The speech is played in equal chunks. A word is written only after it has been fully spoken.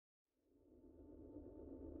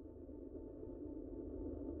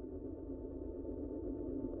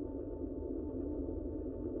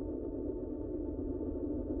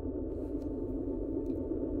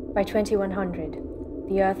By 2100,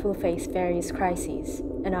 the Earth will face various crises,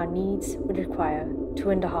 and our needs would require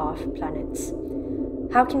 2.5 planets.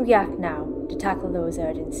 How can we act now to tackle those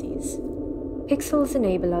urgencies? Pixels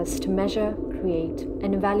enable us to measure, create,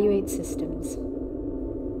 and evaluate systems.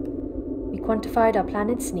 We quantified our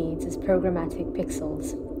planet's needs as programmatic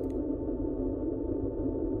pixels.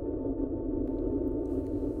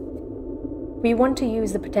 We want to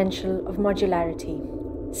use the potential of modularity,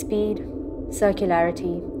 speed,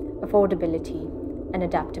 circularity, affordability, and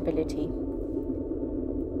adaptability.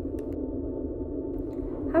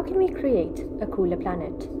 How can we create a cooler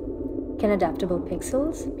planet? Can adaptable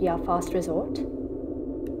pixels be our fast resort?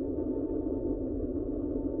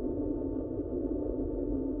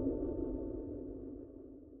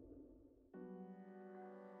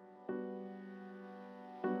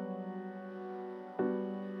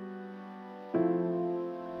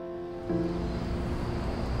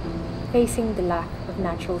 Facing the lack of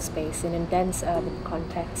natural space in a dense urban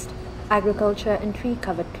context, agriculture and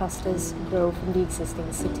tree-covered clusters grow from the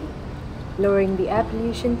existing city, lowering the air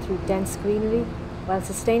pollution through dense greenery while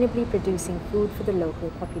sustainably producing food for the local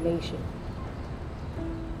population.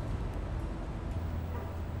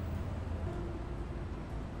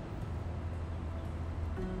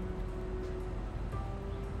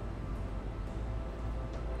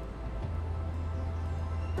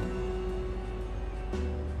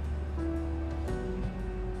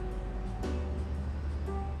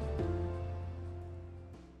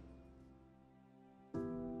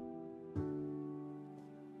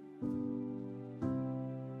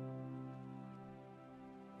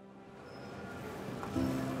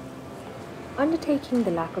 Undertaking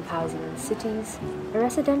the lack of housing in cities, a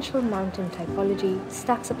residential mountain typology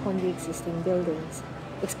stacks upon the existing buildings,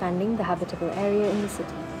 expanding the habitable area in the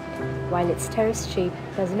city, while its terraced shape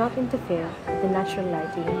does not interfere with the natural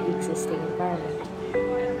lighting of the existing environment.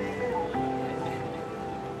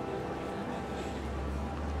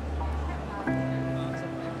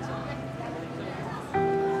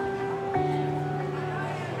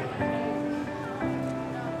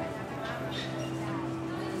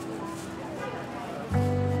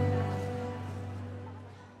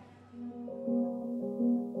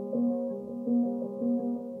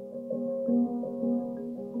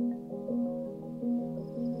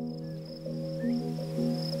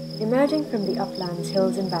 Emerging from the uplands,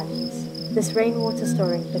 hills and valleys, this rainwater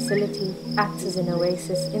storing facility acts as an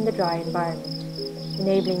oasis in the dry environment,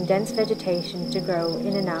 enabling dense vegetation to grow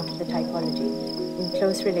in and out of the typology in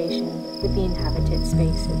close relation with the inhabited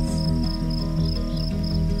spaces.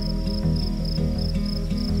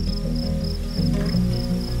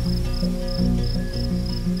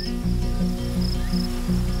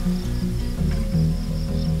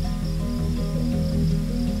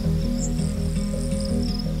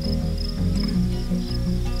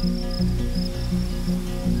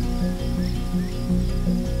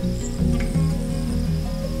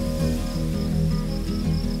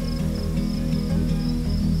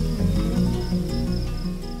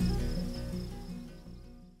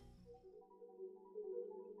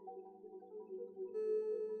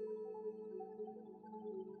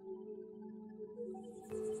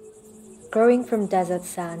 Growing from desert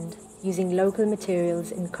sand, using local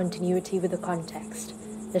materials in continuity with the context,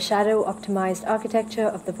 the shadow-optimized architecture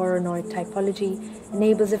of the Voronoi typology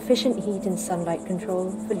enables efficient heat and sunlight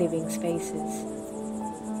control for living spaces.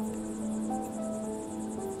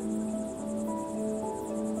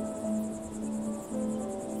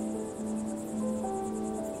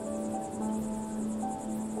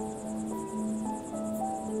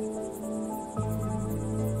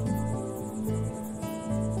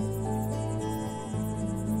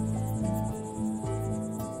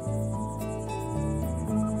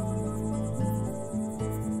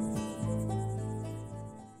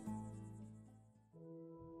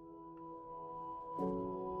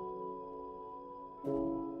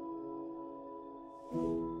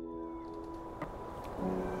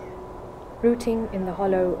 Rooting in the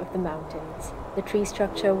hollow of the mountains, the tree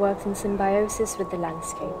structure works in symbiosis with the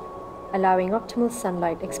landscape, allowing optimal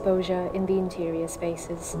sunlight exposure in the interior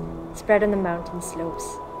spaces, spread on the mountain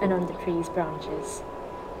slopes and on the tree's branches.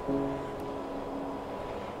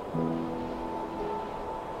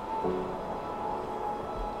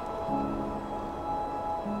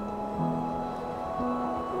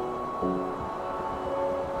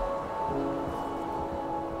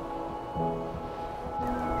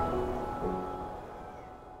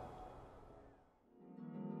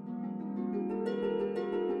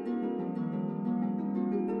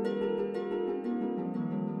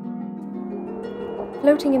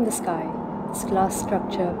 Floating in the sky, this glass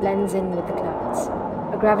structure blends in with the clouds,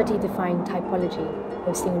 a gravity-defying typology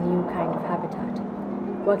hosting a new kind of habitat,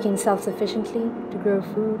 working self-sufficiently to grow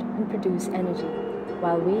food and produce energy,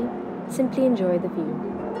 while we simply enjoy the view.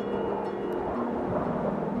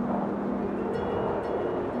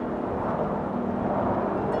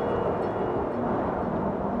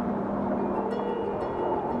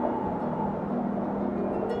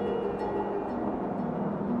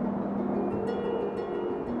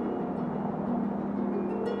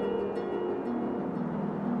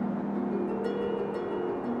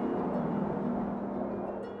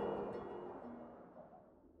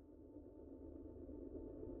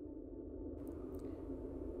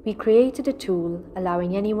 We created a tool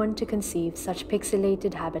allowing anyone to conceive such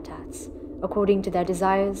pixelated habitats according to their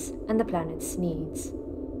desires and the planet's needs.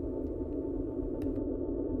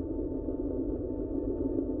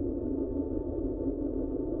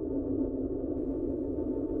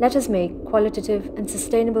 Let us make qualitative and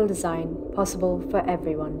sustainable design possible for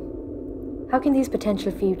everyone. How can these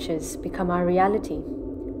potential futures become our reality?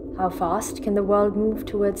 How fast can the world move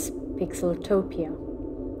towards Pixeltopia?